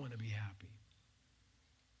 I want to be happy.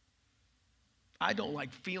 I don't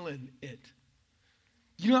like feeling it.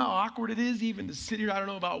 You know how awkward it is even to sit here? I don't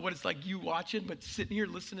know about what it's like you watching, but sitting here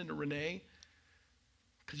listening to Renee,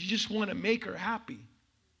 because you just want to make her happy.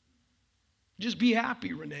 Just be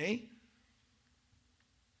happy, Renee.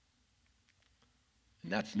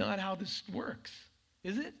 And that's not how this works,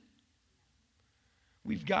 is it?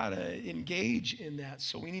 We've got to engage in that,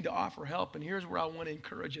 so we need to offer help. And here's where I want to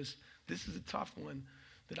encourage us. This is a tough one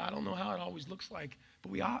that I don't know how it always looks like, but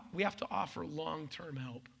we have to offer long-term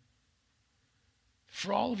help.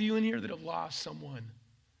 For all of you in here that have lost someone,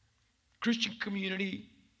 Christian community,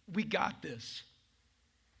 we got this.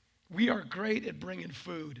 We are great at bringing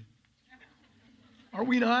food. Are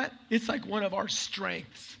we not? It's like one of our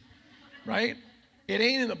strengths, right? It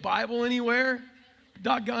ain't in the Bible anywhere.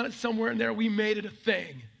 Doggone it, somewhere in there, we made it a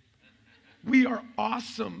thing. We are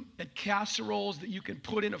awesome at casseroles that you can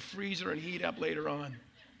put in a freezer and heat up later on.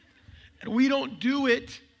 And we don't do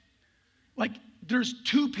it like there's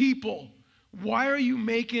 2 people. Why are you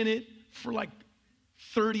making it for like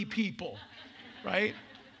 30 people, right?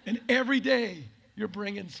 And every day you're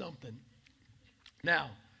bringing something.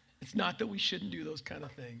 Now, it's not that we shouldn't do those kind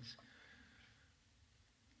of things.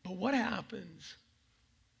 But what happens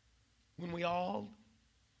when we all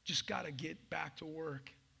just got to get back to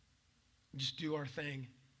work and just do our thing?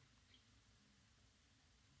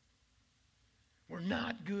 We're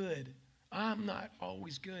not good. I'm not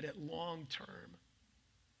always good at long term.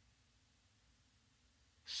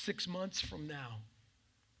 6 months from now,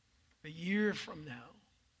 a year from now,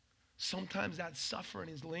 sometimes that suffering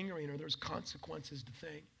is lingering or there's consequences to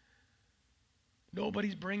things.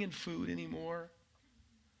 Nobody's bringing food anymore.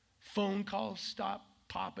 Phone calls stop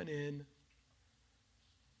popping in.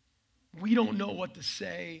 We don't know what to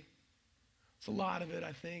say. It's a lot of it,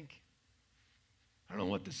 I think. I don't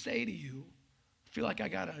know what to say to you. I feel like I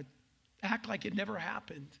got to act like it never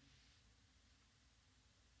happened.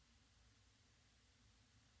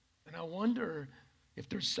 And I wonder if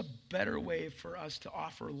there's a better way for us to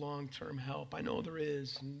offer long-term help. I know there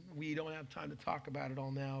is, and we don't have time to talk about it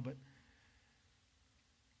all now, but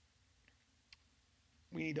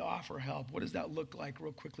we need to offer help. What does that look like,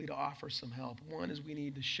 real quickly, to offer some help? One is we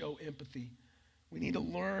need to show empathy. We need to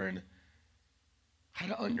learn how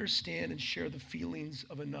to understand and share the feelings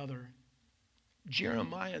of another.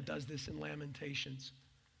 Jeremiah does this in Lamentations.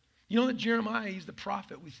 You know that Jeremiah, he's the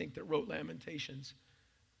prophet, we think, that wrote Lamentations.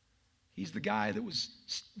 He's the guy that was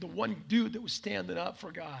the one dude that was standing up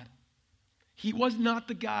for God. He was not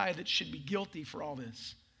the guy that should be guilty for all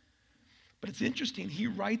this. But it's interesting, he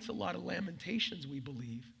writes a lot of lamentations, we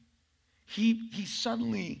believe. He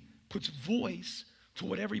suddenly puts voice to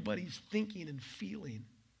what everybody's thinking and feeling.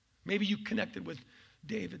 Maybe you connected with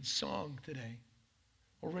David's song today,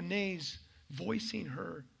 or Renee's voicing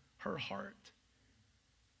her heart.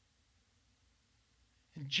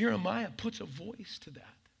 And Jeremiah puts a voice to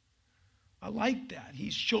that. I like that. He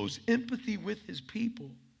shows empathy with his people.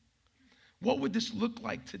 What would this look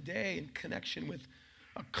like today in connection with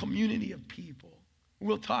a community of people?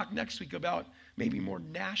 We'll talk next week about maybe more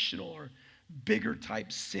national or bigger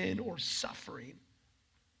type sin or suffering.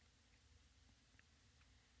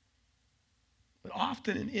 But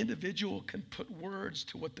often an individual can put words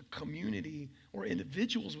to what the community or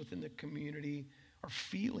individuals within the community are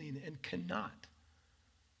feeling and cannot.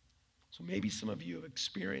 So maybe some of you have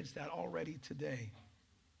experienced that already today.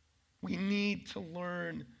 We need to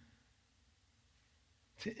learn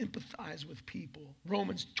to empathize with people.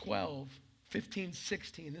 Romans 12, 15,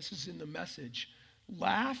 16. This is in the Message.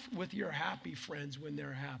 Laugh with your happy friends when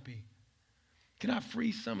they're happy. Can I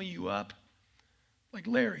free some of you up? Like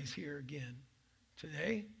Larry's here again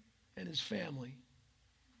today and his family.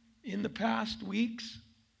 In the past weeks,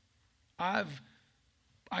 I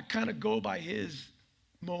kind of go by his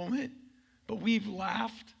moment, but we've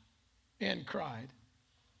laughed and cried.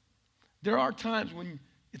 There are times when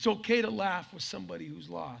it's okay to laugh with somebody who's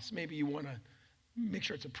lost. Maybe you want to make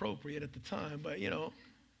sure it's appropriate at the time, but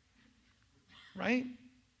right?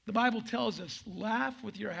 The Bible tells us, laugh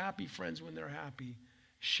with your happy friends when they're happy.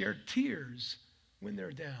 Share tears when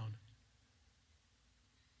they're down.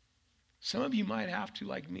 Some of you might have to,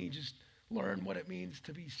 like me, just learn what it means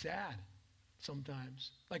to be sad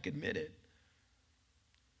sometimes. Like, admit it.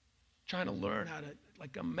 Trying to learn how to,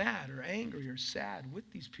 like, I'm mad or angry or sad with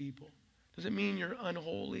these people. Does it mean you're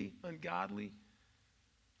unholy, ungodly?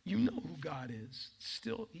 You know who God is.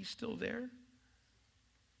 He's still there.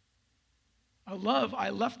 I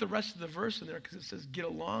left the rest of the verse in there because it says, get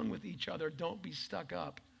along with each other, don't be stuck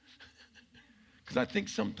up. Because I think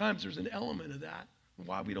sometimes there's an element of that,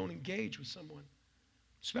 why we don't engage with someone,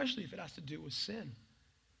 especially if it has to do with sin,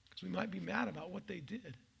 because we might be mad about what they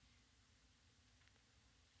did.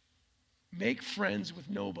 Make friends with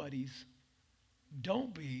nobodies.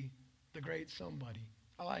 Don't be the great somebody.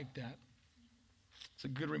 I like that. It's a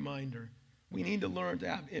good reminder. We need to learn to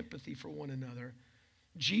have empathy for one another.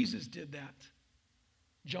 Jesus did that.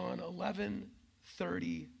 John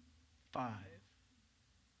 11:35.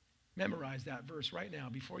 Memorize that verse right now.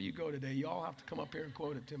 Before you go today, you all have to come up here and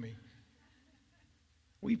quote it to me.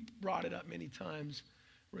 We brought it up many times.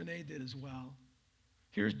 Renee did as well.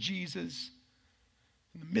 Here's Jesus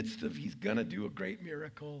In the midst of he's going to do a great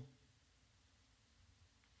miracle,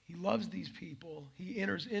 he loves these people. He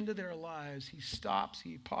enters into their lives. He stops.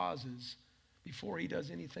 He pauses before he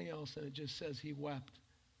does anything else. And it just says he wept.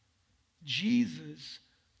 Jesus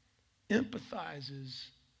empathizes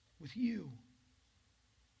with you.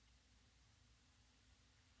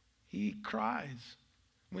 He cries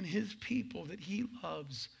when his people that he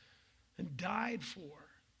loves and died for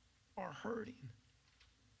are hurting.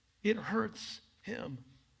 It hurts him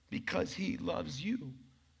because he loves you.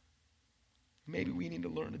 Maybe we need to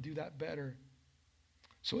learn to do that better.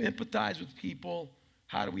 So empathize with people.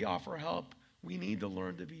 How do we offer help? We need to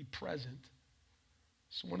learn to be present.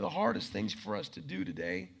 So one of the hardest things for us to do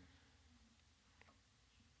today,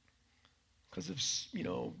 because of,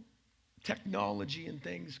 technology and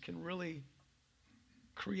things can really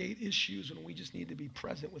create issues when we just need to be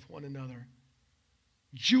present with one another.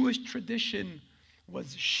 Jewish tradition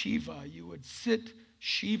was Shiva. You would sit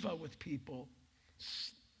Shiva with people.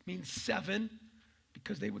 It means 7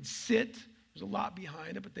 because they would sit. There's a lot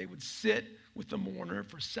behind it, but they would sit with the mourner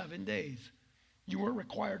for 7 days. You weren't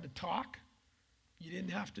required to talk. You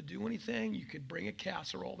didn't have to do anything. You could bring a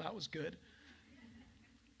casserole. That was good.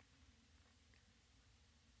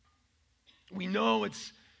 We know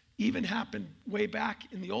it's even happened way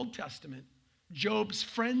back in the Old Testament. Job's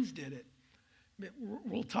friends did it.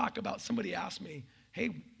 We'll talk about, somebody asked me, hey,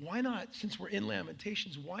 why not, since we're in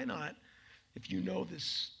Lamentations, why not, if you know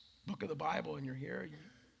this book of the Bible and you're here,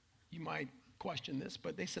 you might question this,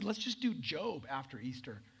 but they said, let's just do Job after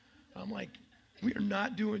Easter. I'm like, we are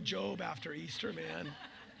not doing Job after Easter, man.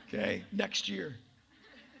 Okay, next year.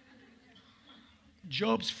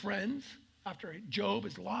 Job's friends, after Job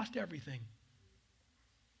has lost everything,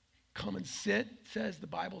 come and sit, the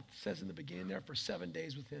Bible says in the beginning there, for 7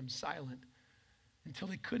 days with him, silent, until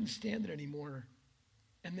they couldn't stand it anymore.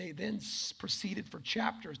 And they then proceeded for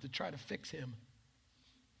chapters to try to fix him.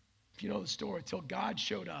 If you know the story, until God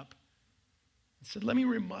showed up and said, let me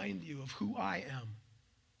remind you of who I am,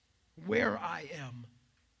 where I am.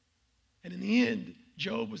 And in the end,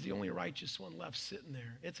 Job was the only righteous one left sitting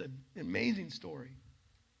there. It's an amazing story.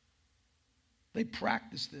 They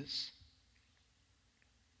practiced this.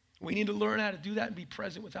 We need to learn how to do that and be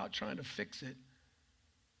present without trying to fix it.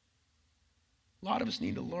 A lot of us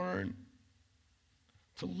need to learn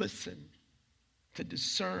to listen, to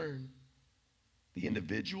discern the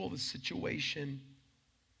individual, the situation,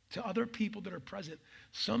 to other people that are present.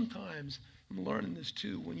 Sometimes, I'm learning this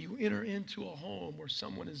too, when you enter into a home where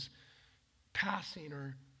someone is passing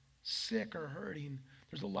or sick or hurting,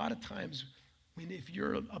 there's a lot of times when if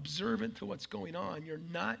you're observant to what's going on, you're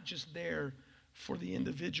not just there for the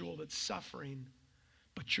individual that's suffering,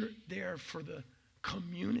 but you're there for the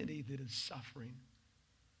community that is suffering.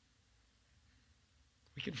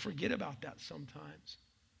 We can forget about that sometimes.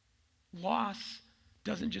 Loss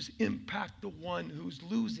doesn't just impact the one who's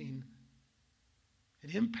losing.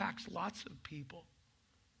 It impacts lots of people.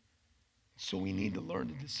 So we need to learn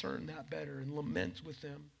to discern that better and lament with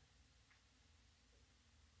them.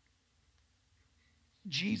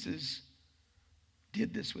 Jesus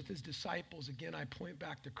did this with his disciples. Again, I point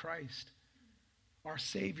back to Christ. Our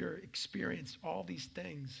Savior experienced all these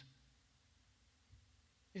things.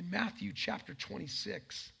 In Matthew chapter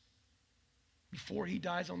 26, before he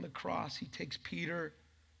dies on the cross, he takes Peter,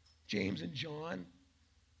 James, and John,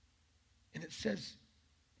 and it says,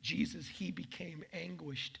 Jesus, he became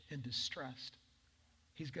anguished and distressed.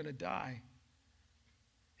 He's going to die.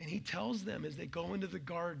 And he tells them as they go into the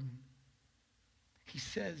garden, he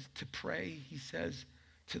says to pray, he says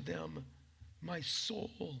to them, my soul.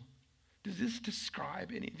 Does this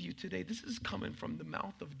describe any of you today? This is coming from the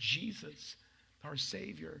mouth of Jesus, our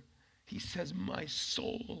Savior. He says, my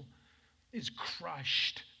soul is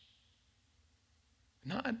crushed.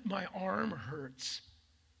 Not my arm hurts.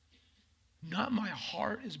 Not my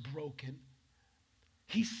heart is broken.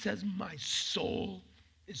 He says, my soul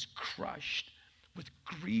is crushed with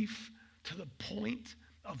grief to the point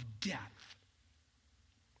of death.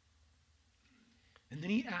 And then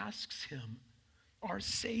he asks him, our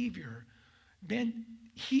Savior, man,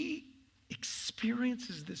 he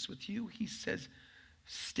experiences this with you. He says,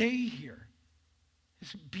 stay here.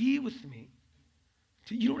 Just be with me.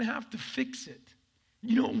 You don't have to fix it.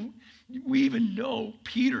 We even know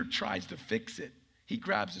Peter tries to fix it. He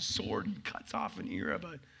grabs a sword and cuts off an ear of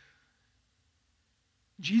a...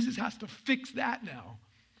 Jesus has to fix that now.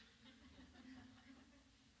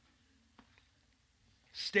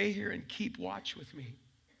 Stay here and keep watch with me.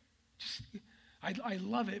 I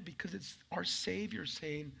love it because it's our Savior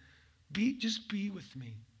saying, just be with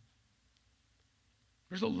me.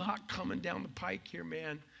 There's a lot coming down the pike here,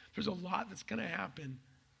 man. There's a lot that's going to happen.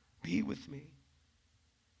 Be with me.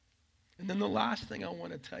 And then the last thing I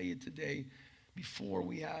want to tell you today before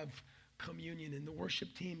we have communion and the worship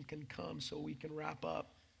team can come so we can wrap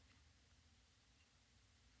up.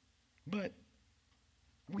 But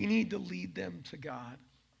we need to lead them to God.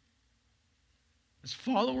 As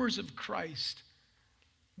followers of Christ,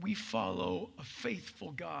 we follow a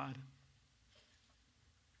faithful God.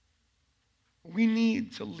 We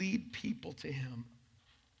need to lead people to him.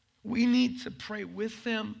 We need to pray with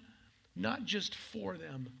them, not just for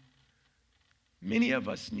them. Many of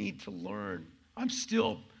us need to learn. I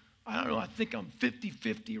think I'm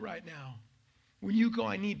 50-50 right now. When you go,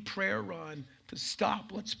 I need prayer, Ron, to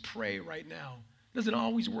stop. Let's pray right now. It doesn't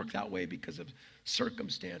always work that way because of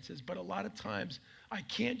circumstances, but a lot of times I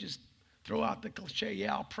can't just throw out the cliche,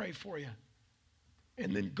 yeah, I'll pray for you,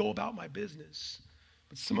 and then go about my business.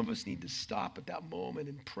 But some of us need to stop at that moment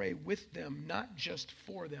and pray with them, not just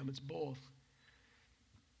for them. It's both.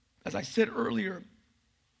 As I said earlier,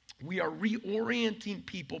 we are reorienting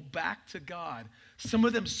people back to God. Some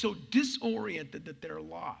of them so disoriented that they're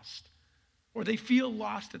lost, or they feel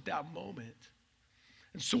lost at that moment.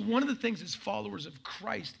 And so one of the things as followers of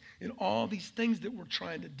Christ in all these things that we're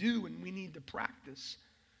trying to do and we need to practice,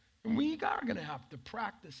 and we are going to have to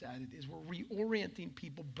practice at it, is we're reorienting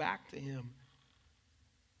people back to him.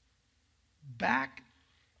 Back,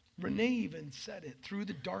 Renee even said it, through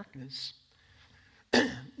the darkness.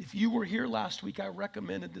 If you were here last week, I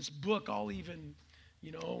recommended this book. I'll even,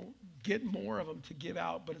 get more of them to give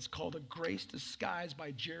out, but it's called A Grace Disguised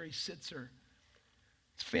by Jerry Sitzer.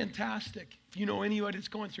 It's fantastic. If you know anybody that's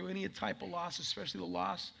going through any type of loss, especially the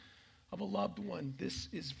loss of a loved one, this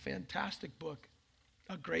is a fantastic book,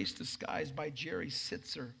 A Grace Disguised by Jerry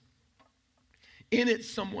Sitzer. In it,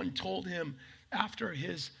 someone told him after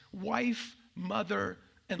his wife, mother,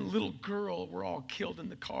 and little girl were all killed in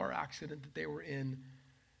the car accident that they were in,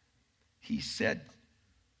 he said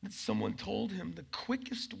that someone told him the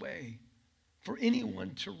quickest way for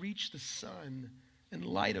anyone to reach the sun and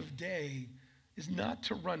light of day is not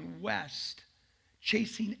to run west,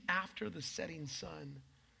 chasing after the setting sun,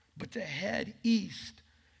 but to head east,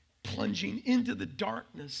 plunging into the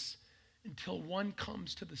darkness until one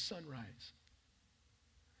comes to the sunrise.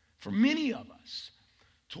 For many of us,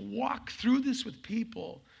 to walk through this with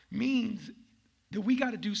people means that we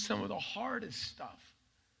got to do some of the hardest stuff.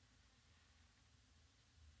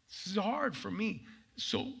 This is hard for me.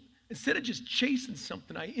 So instead of just chasing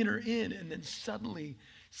something, I enter in, and then suddenly,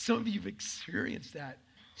 some of you have experienced that.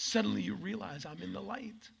 Suddenly you realize I'm in the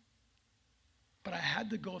light. But I had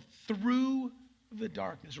to go through the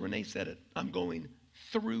darkness. Renee said it. I'm going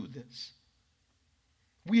through this.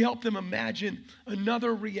 We help them imagine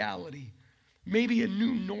another reality, maybe a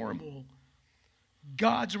new normal,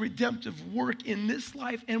 God's redemptive work in this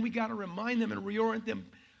life, and we got to remind them and reorient them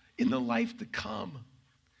in the life to come.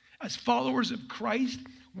 As followers of Christ,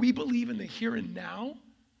 we believe in the here and now,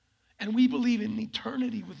 and we believe in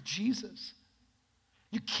eternity with Jesus.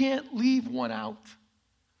 You can't leave one out.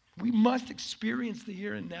 We must experience the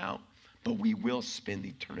here and now, but we will spend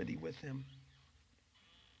eternity with him.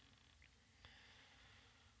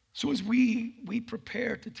 So as we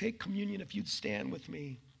prepare to take communion, if you'd stand with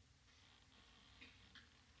me.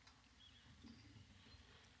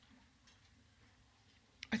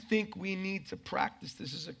 I think we need to practice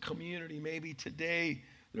this as a community. Maybe today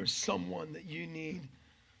there's someone that you need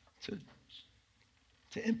to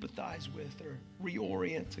empathize with or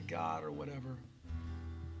reorient to God or whatever.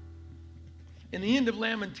 In the end of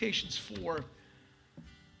Lamentations 4,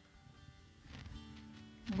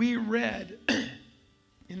 we read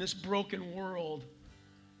in this broken world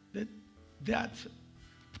that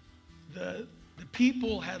the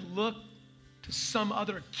people had looked to some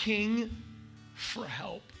other king for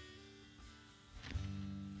help.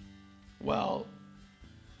 Well,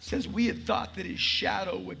 it says we had thought that his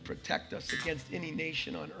shadow would protect us against any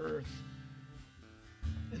nation on earth.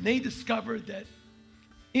 And they discovered that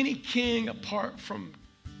any king apart from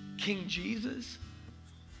King Jesus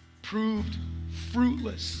proved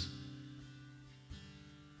fruitless,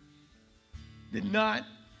 did not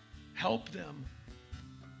help them.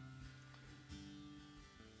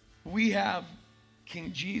 We have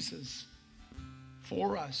King Jesus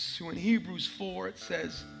for us, who in Hebrews 4 it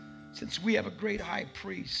says, since we have a great high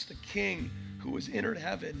priest, a king who has entered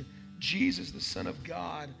heaven, Jesus, the Son of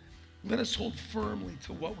God, let us hold firmly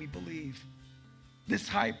to what we believe. This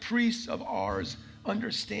high priest of ours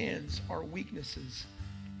understands our weaknesses,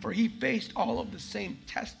 for he faced all of the same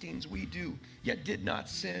testings we do, yet did not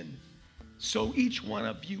sin. So each one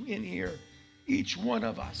of you in here, each one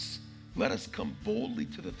of us, let us come boldly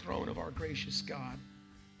to the throne of our gracious God.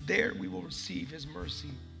 There we will receive his mercy,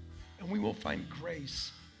 and we will find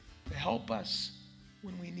grace to help us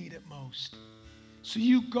when we need it most. So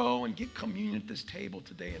you go and get communion at this table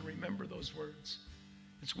today and remember those words.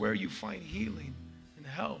 It's where you find healing and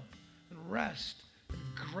help and rest and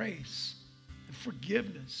grace and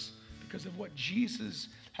forgiveness because of what Jesus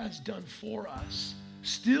has done for us,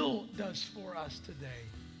 still does for us today.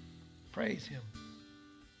 Praise him.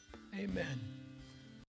 Amen.